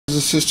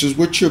and sisters,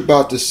 what you're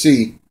about to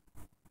see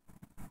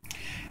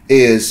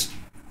is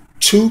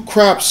 2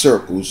 crop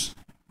circles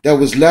that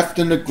was left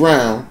in the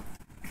ground,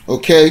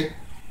 okay,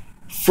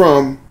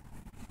 from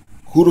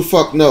who the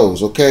fuck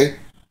knows, okay?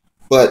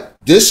 But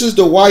this is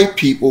the white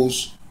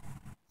people's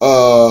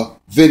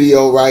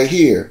video right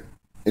here,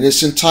 and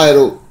it's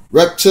entitled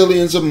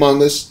Reptilians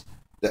Among Us,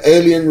 the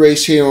Alien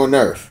Race Here on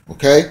Earth,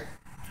 okay?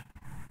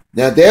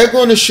 Now they're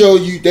going to show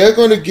you, they're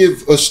going to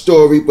give a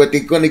story, but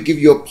they're going to give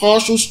you a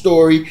partial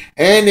story,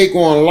 and they're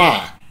going to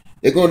lie.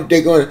 They're going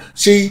to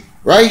see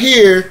right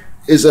here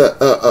is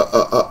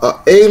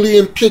a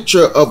alien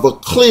picture of a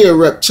clear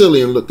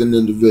reptilian looking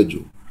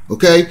individual,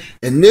 okay?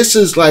 And this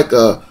is like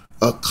a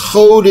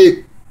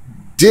coded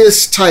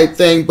disc type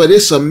thing, but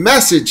it's a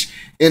message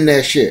in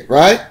that shit,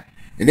 right?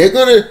 And they're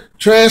going to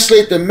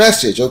translate the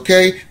message,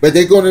 okay? But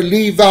they're going to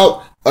leave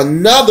out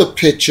another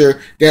picture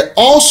that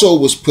also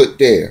was put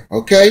there,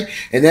 okay?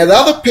 And that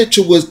other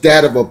picture was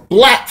that of a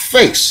black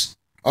face,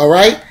 all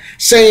right?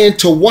 Saying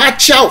to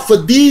watch out for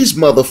these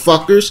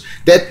motherfuckers,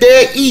 that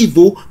they're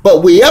evil,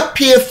 but we up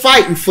here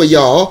fighting for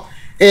y'all,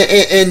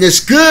 and it's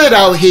good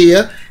out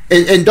here,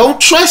 and don't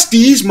trust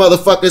these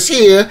motherfuckers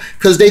here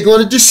because they're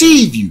going to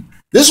deceive you.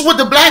 This is what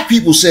the black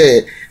people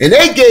said, and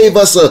they gave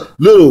us a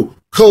little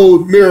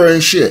code mirror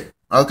and shit,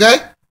 okay?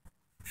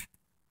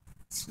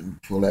 Let me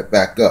pull that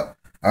back up.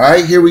 All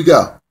right, here we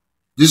go.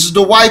 This is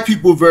the white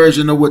people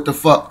version of what the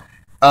fuck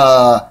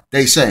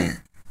they saying.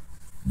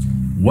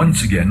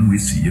 Once again, we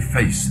see a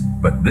face,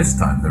 but this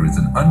time there is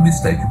an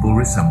unmistakable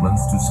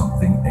resemblance to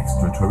something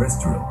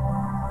extraterrestrial.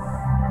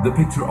 The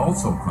picture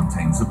also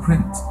contains a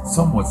print,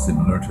 somewhat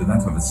similar to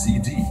that of a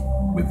CD,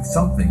 with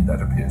something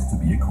that appears to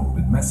be a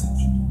coded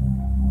message.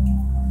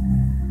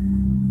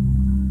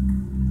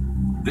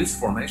 This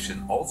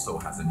formation also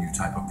has a new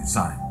type of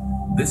design,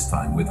 this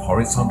time with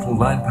horizontal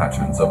line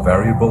patterns of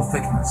variable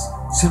thickness,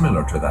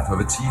 similar to that of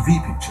a TV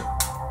picture.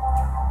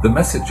 The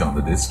message on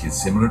the disc is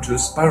similar to a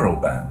spiral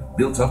band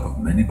built up of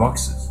many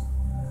boxes.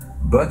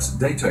 But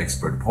data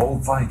expert Paul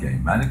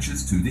Weige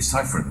manages to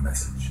decipher the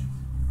message.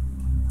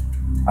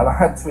 And I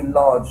had to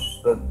enlarge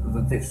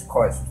the disc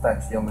quite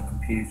substantially on the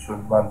computer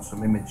and run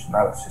some image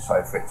analysis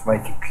over it to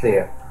make it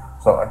clear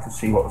so that I could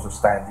see what was a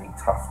standing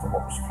tuft and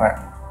what was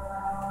flattened.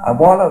 And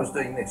while I was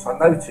doing this, I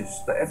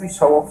noticed that every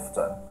so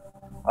often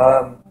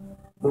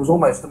there was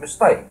almost a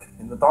mistake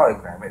in the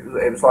diagram. It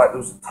was like there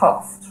was a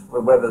tuft,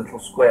 where the little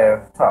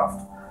square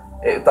tuft,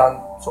 it had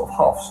done sort of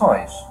half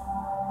size.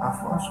 I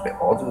thought that's a bit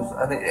odd,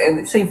 and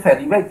it seemed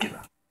fairly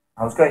regular.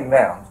 I was going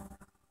round,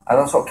 and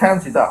I sort of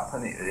counted up,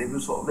 and it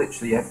was sort of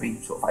literally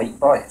every sort of 8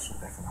 bytes or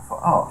whatever. And I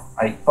thought, oh,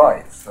 8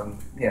 bytes, and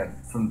yeah,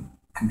 from the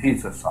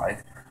computer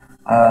side,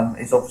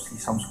 is obviously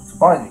some sort of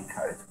binary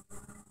code.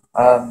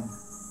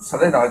 So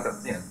then I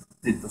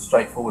did the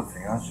straightforward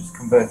thing. I just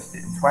converted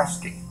it into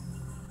ASCII,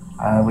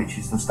 which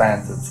is the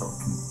standard sort of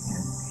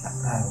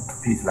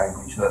computer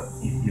language that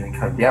you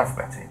encode the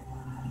alphabet in.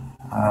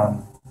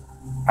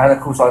 And of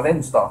course I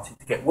then started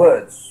to get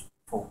words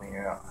forming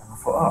out, and I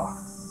thought,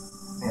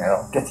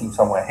 I'm getting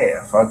somewhere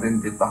here. So I then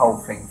did the whole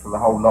thing for the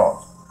whole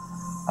lot,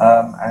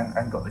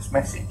 and got this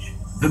message.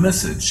 The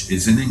message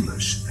is in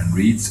English and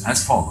reads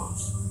as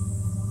follows: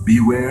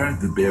 Beware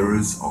the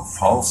bearers of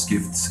false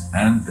gifts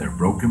and their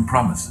broken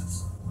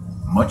promises.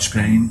 Much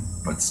pain,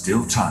 but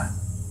still time.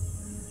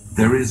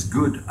 There is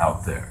good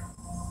out there.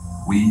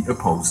 We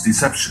oppose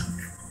deception.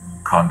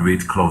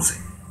 Conduit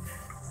closing.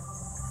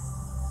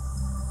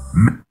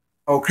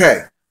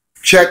 Okay,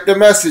 check the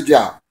message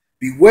out.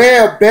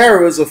 Beware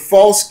bearers of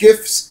false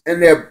gifts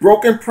and their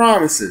broken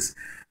promises.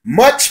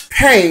 Much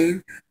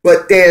pain,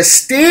 but there's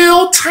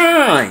still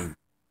time.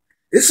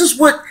 This is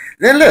what,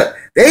 now look,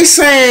 they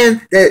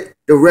saying that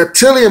the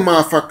reptilian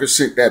motherfucker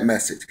sent that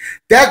message.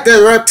 That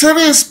the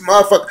reptilian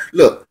motherfucker,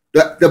 look,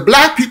 the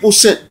black people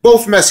sent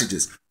both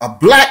messages. A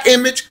black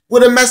image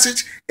with a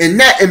message and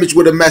that image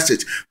with a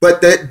message. But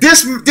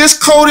this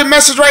coded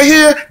message right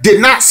here did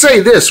not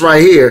say this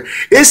right here.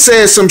 It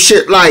says some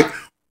shit like,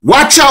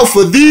 watch out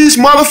for these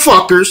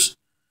motherfuckers,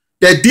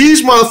 that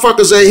these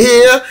motherfuckers are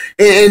here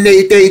and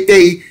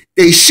they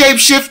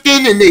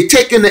shape-shifting and they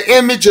taking the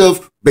image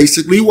of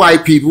basically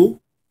white people,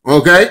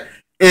 okay?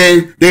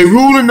 And they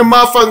ruling the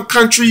motherfucking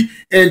country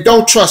and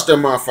don't trust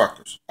them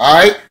motherfuckers, all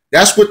right?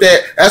 That's what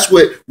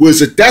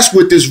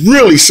this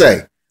really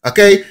say,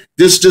 okay?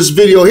 This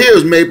video here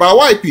is made by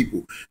white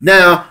people.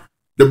 Now,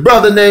 the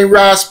brother named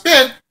Ross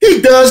Spence,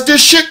 he does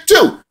this shit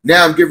too.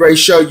 Now I'm getting ready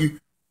to show you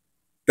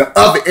the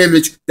other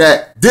image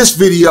that this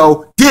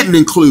video didn't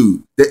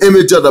include. The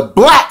image of the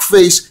black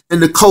face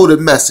and the coded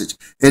message.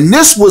 And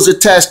this was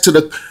attached to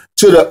the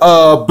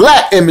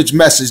black image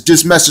message.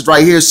 This message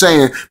right here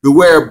saying,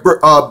 beware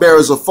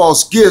bearers of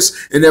false gifts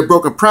and their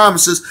broken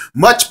promises.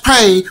 Much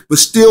pain, but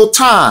still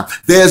time.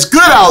 There's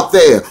good out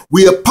there.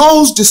 We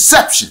oppose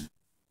deception.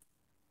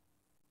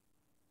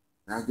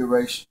 Now I'm getting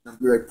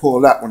ready to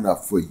pull that one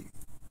up for you.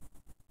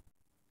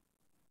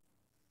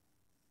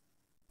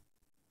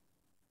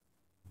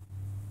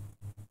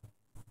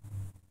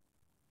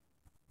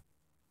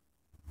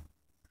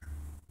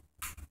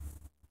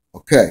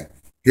 Okay,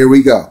 Here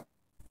we go.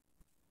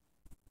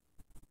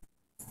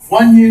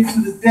 1 year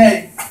to the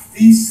day,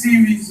 these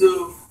series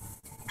of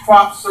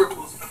crop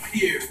circles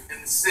appeared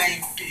in the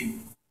same field.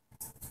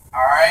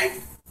 All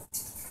right?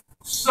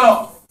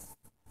 So,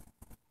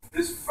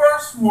 this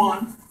first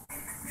one,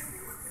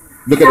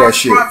 look at that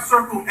shit. Crop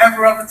circle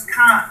ever of its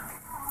kind.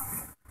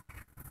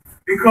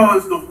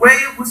 Because the way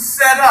it was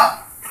set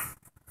up,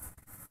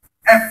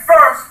 at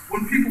first,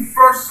 when people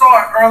first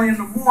saw it early in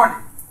the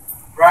morning,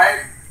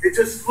 right, it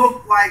just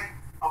looked like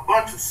a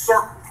bunch of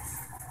circles,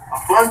 a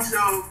bunch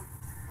of,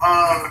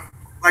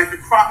 like the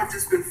crop had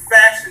just been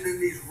fashioned in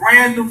these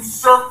random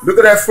circles. Look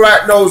at that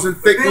flat nose and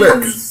thick lips. When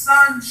the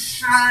sun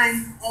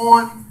shined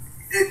on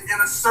it in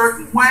a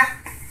certain way,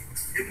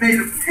 it made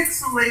a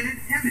pixelated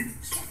image.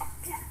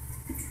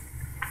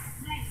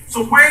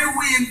 So where do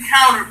we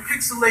encounter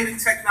pixelated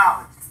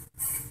technology?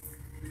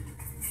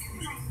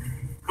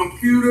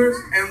 Computers,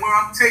 and where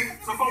I'm taking,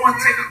 so if I want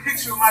to take a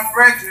picture of my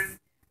brethren,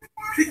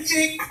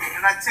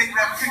 and I take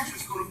that picture,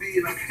 it's going to be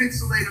in a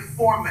pixelated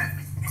format.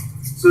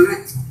 So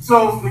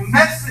the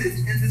message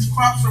in this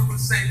crop circle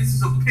is saying this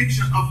is a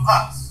picture of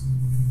us.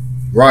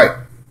 Right.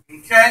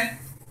 Okay?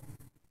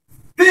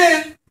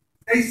 Then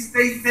they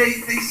sent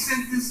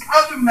this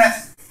other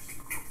message.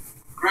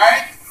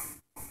 Right?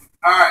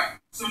 Alright.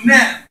 So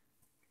now,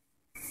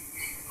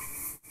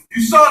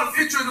 you saw the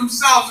picture of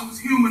themselves, it was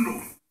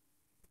humanoid.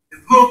 It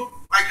looked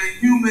like a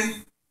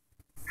human,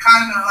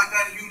 kind of like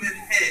a human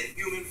head,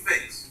 human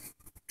face.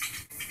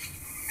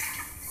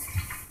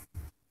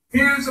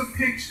 Here's a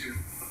picture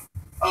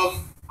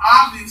of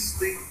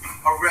obviously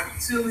a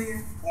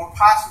reptilian or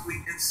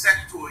possibly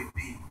insectoid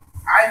being.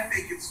 I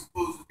think it's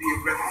supposed to be a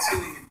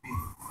reptilian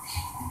being.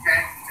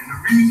 Okay? And the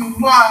reason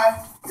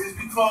why is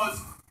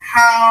because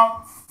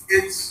how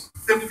it's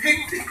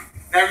depicted.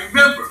 Now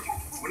remember,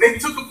 when they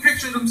took a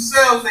picture of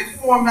themselves, they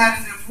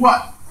formatted it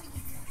what?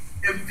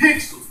 In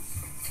pixels.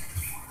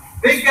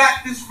 They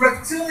got this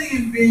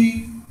reptilian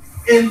being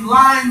in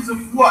lines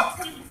of what?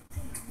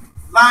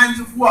 Lines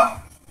of what?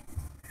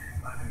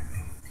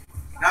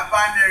 Not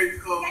binary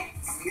code.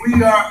 When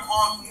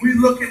we're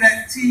looking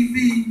at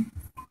TV,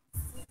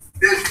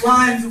 there's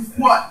lines of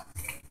what?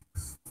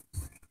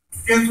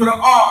 Begins with an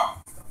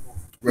R.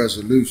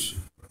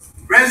 Resolution.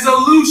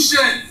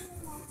 Resolution.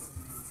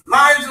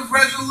 Lines of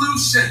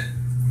resolution.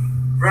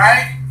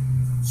 Right?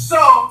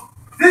 So,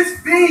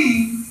 this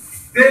being,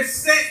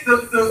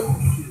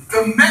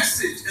 the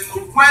message and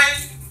the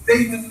way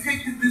they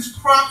depicted this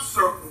crop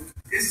circle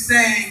is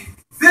saying,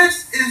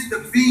 this is the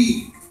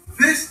being,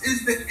 this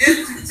is the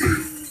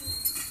entity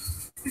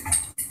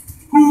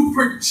who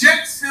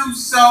projects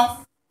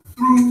himself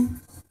through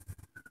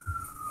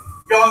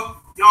your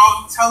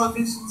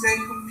televisions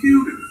and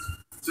computers.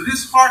 So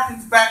this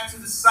harkens back to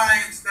the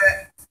science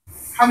that,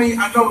 I mean,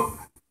 I know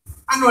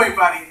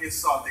everybody in here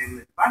saw They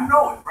Live. I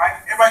know it,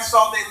 right? Everybody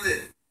saw They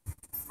Live,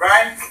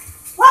 right?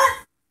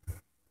 What?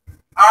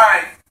 All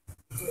right.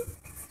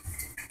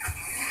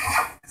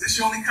 Is this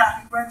your only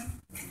copy, Brethren?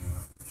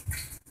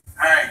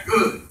 All right,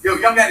 good. Yo,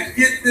 y'all got to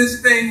get this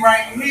thing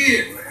right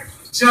here.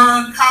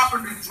 John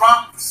Carpenter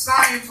dropped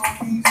science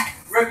on these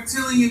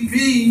reptilian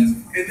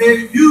beings and their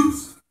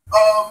use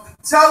of the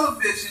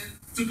television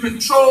to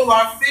control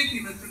our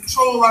thinking and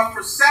control our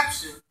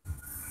perception.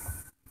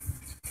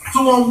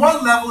 So on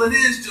one level, it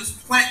is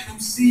just planting them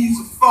seeds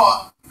of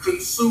thought,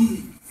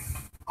 consume,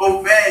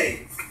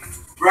 obey,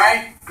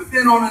 right? But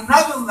then on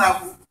another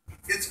level,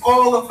 it's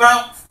all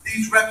about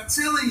these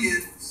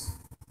reptilians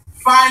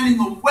finding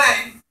a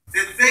way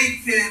that they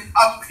can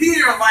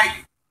appear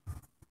like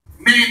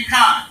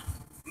mankind.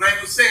 I'm not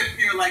going to say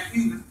appear like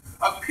human.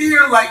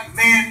 Appear like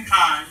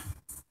mankind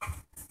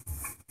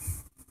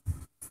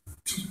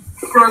to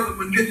further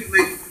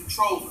manipulate and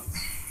control us.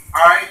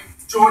 All right?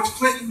 George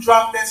Clinton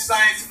dropped that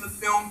science in the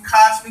film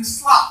Cosmic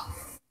Slop.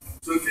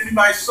 So if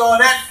anybody saw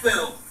that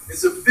film,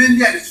 it's a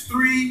vignette. It's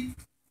 3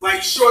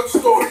 like short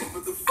stories.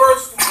 But the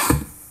first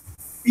one,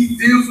 he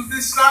deals with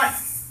this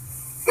science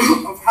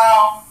of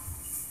how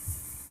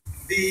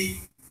the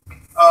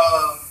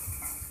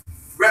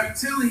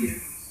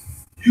reptilians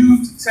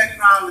use the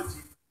technology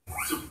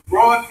to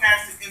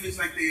broadcast the image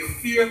like they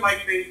appear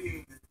like they're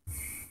human,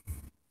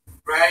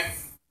 right?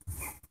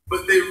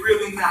 But they're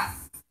really not.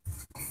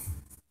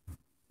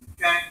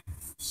 Okay?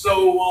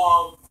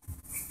 So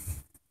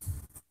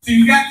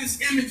you got this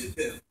image of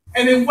them.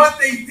 And then what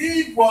they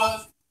did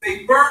was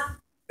they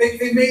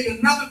made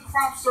another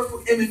crop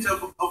circle image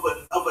of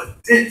a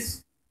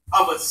disc,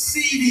 of a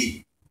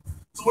CD.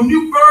 So when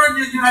you burn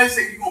your United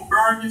States, you're going to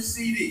burn your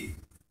CD.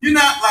 You're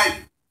not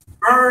like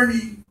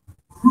burning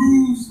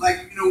grooves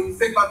like, when you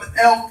think about the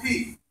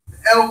LP. The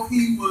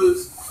LP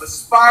was a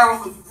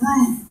spiral of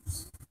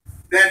grooves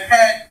that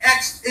had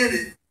etched in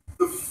it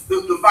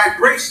the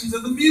vibrations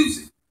of the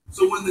music.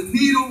 So when the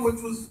needle,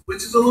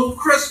 which is a little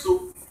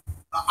crystal,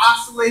 an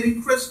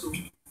oscillating crystal,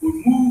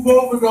 would move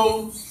over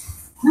those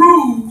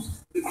grooves,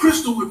 the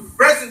crystal would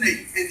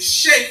resonate and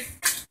shake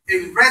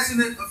in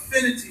resonant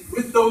affinity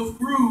with those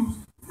grooves,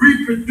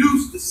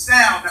 reproduce the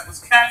sound that was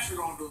captured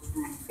on those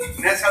grooves.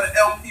 And that's how the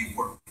LP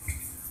worked.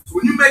 So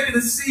when you're making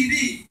a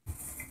CD,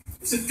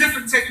 it's a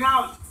different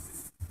technology.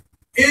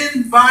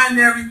 In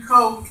binary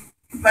code,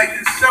 like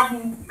there's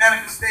several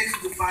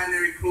manifestations of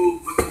binary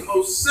code, but the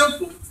most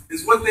simple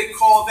is what they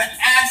call the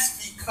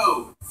ASCII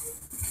code.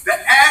 The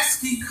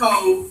ASCII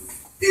code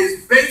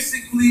is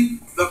basically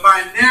the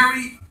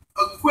binary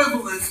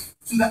equivalent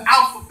to the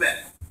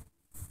alphabet.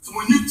 So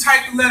when you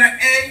type the letter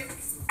A,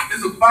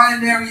 there's a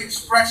binary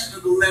expression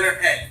of the letter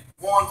A.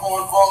 On,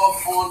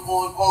 off,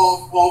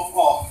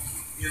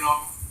 off, you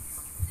know.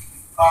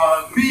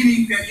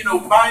 Meaning that, you know,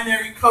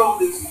 binary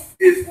code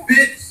is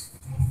bits,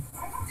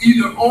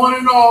 either on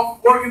and off,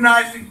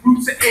 organized in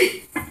groups of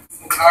 8.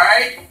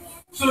 Alright?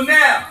 So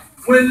now,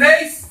 when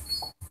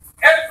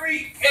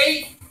every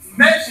 8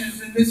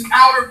 measures in this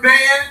outer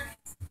band,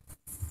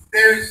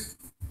 there's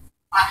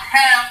a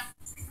half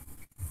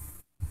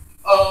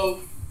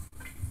of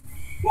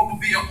what would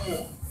be an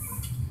on.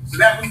 So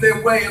that was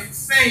their way of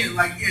saying,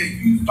 like, yeah,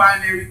 use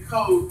binary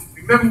code.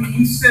 Remember when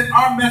we sent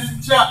our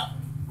message up,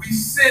 we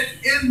sent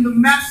in the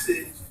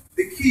message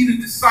the key to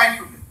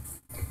decipherment.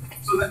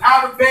 So the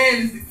outer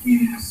band is the key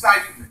to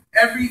decipherment.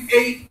 Every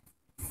 8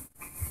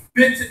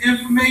 bits of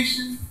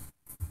information,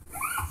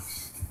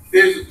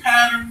 there's a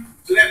pattern.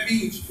 So that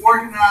means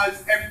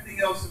organize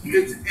everything else in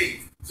bits of 8.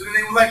 So then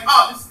they were like,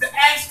 oh, this is the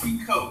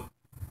ASCII code,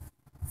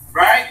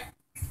 right?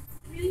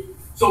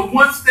 So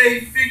once they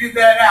figured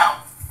that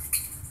out,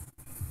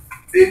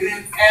 they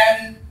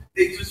then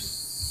they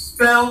just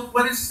spelled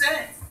what it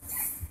said.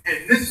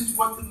 And this is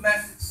what the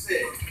message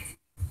said.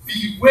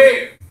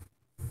 Beware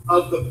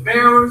of the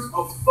bearers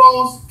of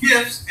false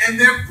gifts and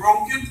their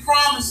broken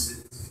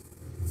promises.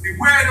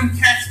 Beware of them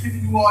cats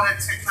giving you all that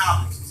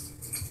technology.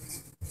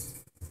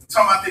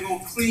 Talking about they're going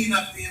to clean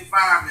up the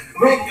environment and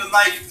make your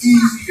life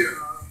easier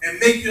and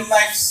make your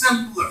life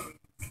simpler.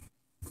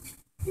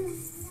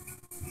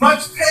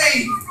 Much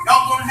pain.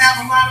 Y'all going to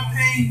have a lot of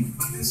pain,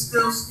 but there's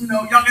still, you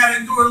know, y'all got to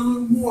endure a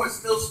little more. It's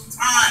still some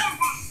time.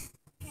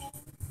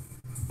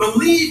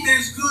 Believe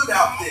there's good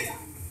out there.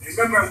 And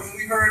remember, when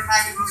we heard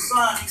Hagen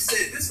Hassan, he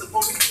said, this is the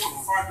most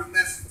important part of the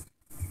message.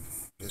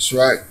 That's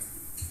right.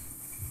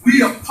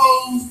 We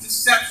oppose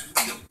deception.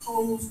 We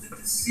oppose the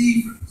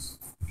deceivers.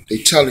 They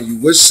telling you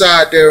which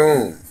side they're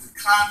on. The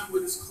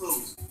conduit is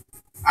closed.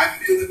 I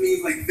feel it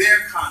means like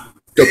their conduit.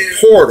 The their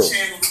portal.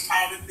 Channel of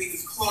power, that thing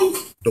is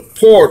closed. The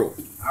portal.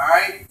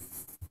 Alright?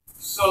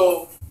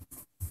 So,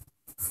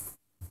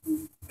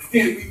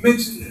 again, we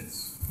mentioned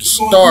this. The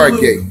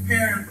Stargate.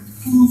 Comparing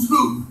who's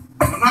who.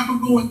 I'm not going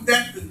to go in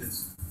depth in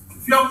this.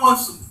 If y'all want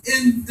some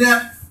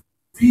in-depth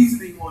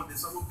reasoning on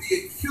this, I'm going to be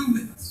at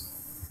Cummins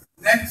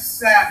next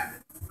Saturday,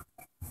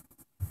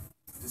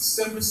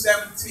 December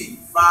 17th,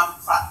 5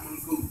 o'clock. I'm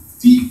going to go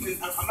deep.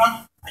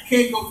 I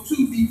can't go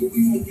too deep, but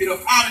we won't get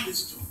up out of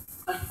this joint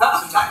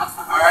tonight.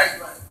 Alright?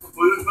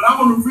 But I'm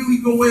going to really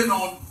go in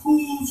on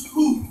who's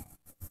who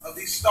of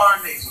these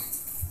star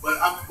nations. But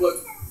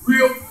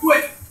real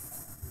quick,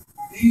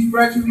 these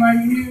brethren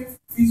right here,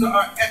 these are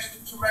our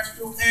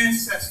extraterrestrial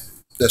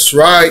ancestors. That's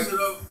right. These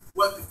are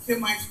what the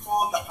Kemites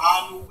call the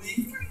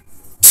Anu-Nagi.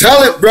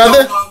 Tell it,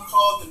 brother. One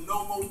called the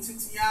Nomo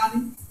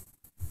Titiani.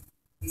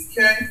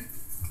 Okay?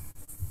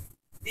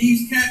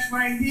 These cats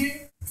right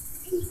here,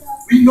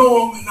 we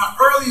know them in our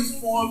earliest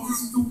form.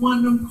 This is the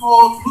one them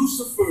called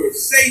Lucifer,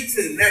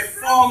 Satan, that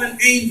fallen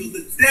angel,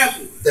 the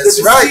devil, That's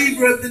the right.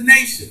 deceiver of the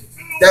nation.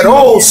 That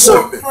old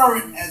serpent. More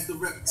current as the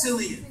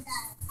reptilians.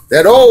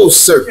 That old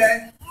serpent.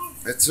 Okay?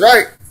 That's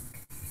right.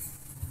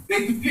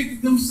 They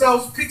depicted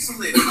themselves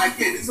pixelated, like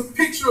yeah, it's a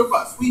picture of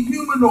us. We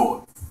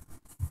humanoid.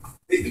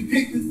 They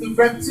depicted the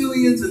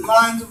reptilians in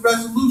lines of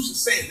resolution,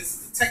 saying this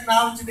is the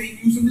technology they're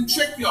using to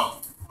trick y'all.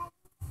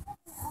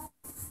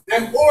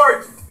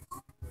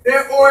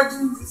 Their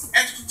origins is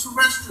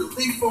extraterrestrial.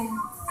 They from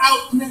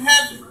out in the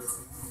heavens.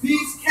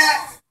 These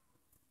cats,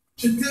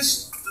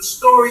 the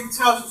story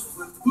tells us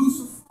when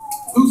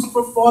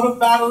Lucifer fought a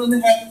battle in the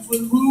heavens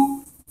with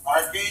who?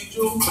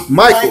 Archangel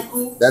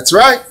Michael. That's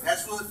right.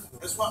 That's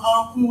what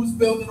Anpu was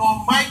building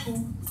on Michael,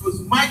 because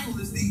Michael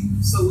is the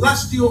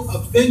celestial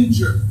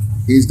avenger.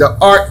 He's the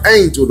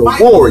archangel, the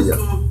Michael warrior. Is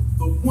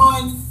the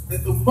one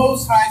that the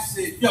Most High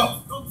said,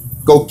 yo,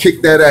 go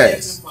kick that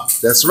ass.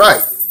 That's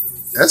right.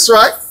 That's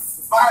right.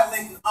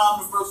 Violating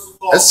universal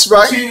law. That's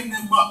right. Jam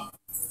them up.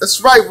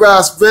 That's right,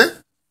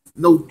 Rasbin.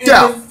 No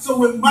doubt. Then, so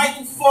when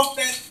Michael fought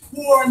that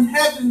war in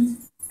heaven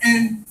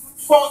and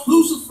fought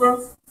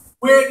Lucifer,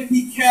 where did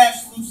he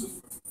cast Lucifer?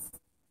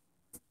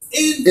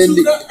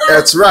 Into the earth.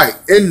 That's right,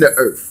 in the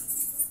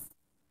earth.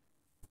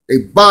 They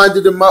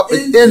bonded him up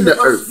in the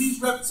earth. These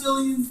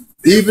reptilians,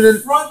 even in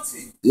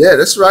fronting. Yeah,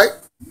 that's right.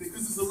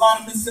 Because there's a lot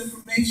of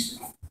misinformation,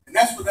 and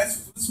that's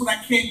what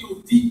I can't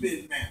go deep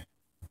in now,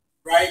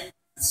 right?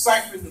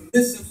 Deciphering the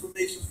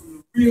misinformation from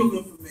the real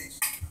information.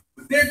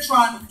 But they're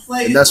trying to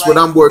play. And that's like what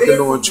I'm working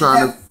on,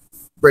 trying to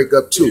break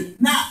up too. They're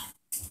not.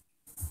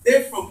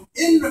 They're from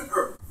in the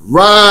earth.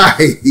 Right.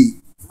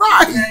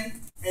 Right. Okay?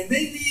 And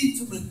they need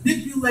to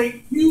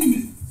manipulate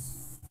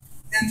humans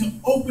into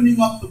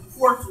opening up the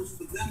portals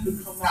for them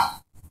to come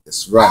out.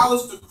 That's right.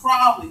 Aleister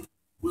Crowley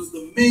was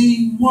the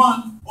main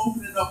one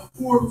opening up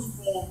portals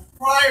for him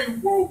prior to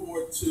World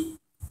War II.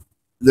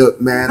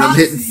 Look, man, I'm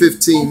hitting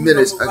 15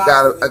 minutes. I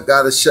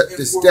gotta shut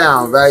this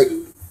down, right?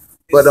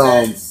 But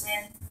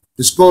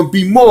there's gonna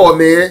be more,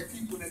 man.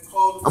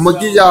 I'm gonna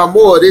give y'all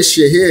more of this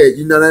shit here.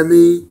 You know what I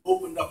mean?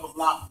 Opened up a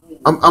lot more.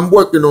 I'm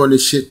working on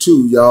this shit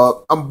too,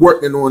 y'all. I'm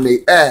working on their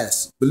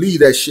ass.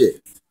 Believe that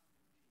shit.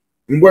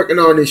 I'm working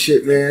on this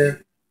shit,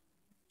 man.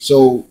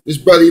 So this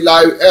brother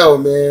Eli L,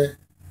 man.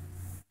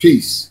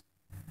 Peace.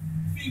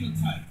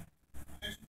 Phenotype.